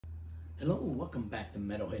Hello, welcome back to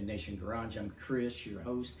Metalhead Nation Garage. I'm Chris, your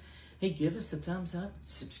host. Hey, give us a thumbs up,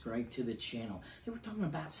 subscribe to the channel. Hey, we're talking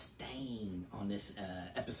about STAIND on this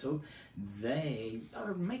episode. They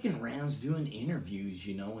are making rounds doing interviews,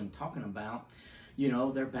 and talking about,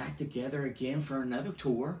 they're back together again for another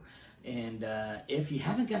tour. And if you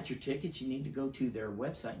haven't got your tickets, you need to go to their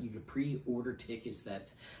website. You can pre-order tickets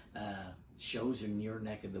that shows in your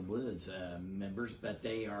neck of the woods, members. But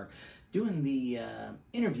they are doing the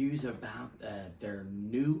interviews about their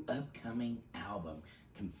new upcoming album,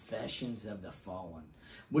 Confessions of the Fallen,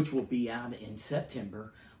 which will be out in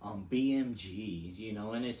September on BMG,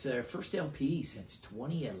 and it's their first LP since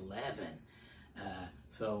 2011.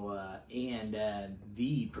 And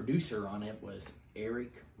the producer on it was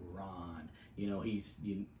Eric Ron. He's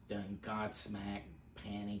done Godsmack,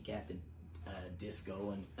 Panic at the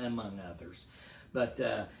Disco, and among others. But,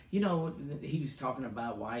 he was talking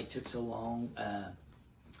about why it took so long.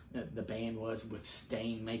 The band was with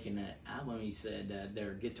STAIND making that album. He said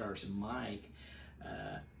their guitarist Mike,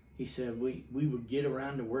 he said we would get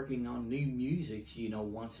around to working on new music,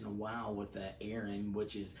 once in a while with Aaron,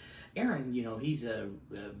 Aaron, he's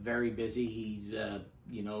very busy. He's,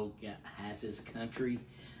 has his country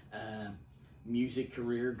music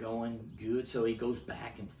career going good, so he goes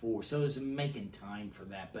back and forth. So it's making time for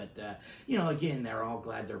that. But, again, they're all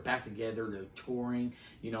glad they're back together. They're touring.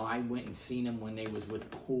 I went and seen them when they was with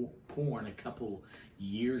Korn a couple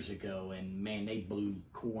years ago, and man, they blew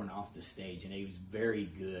Korn off the stage, and it was very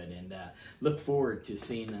good. And look forward to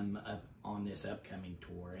seeing them on this upcoming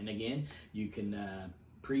tour. And again, you can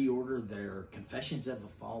pre-order their Confessions of a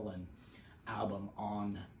Fallen album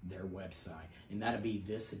on their website, and that'll be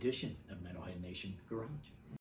this edition of Metalhead Nation Garage.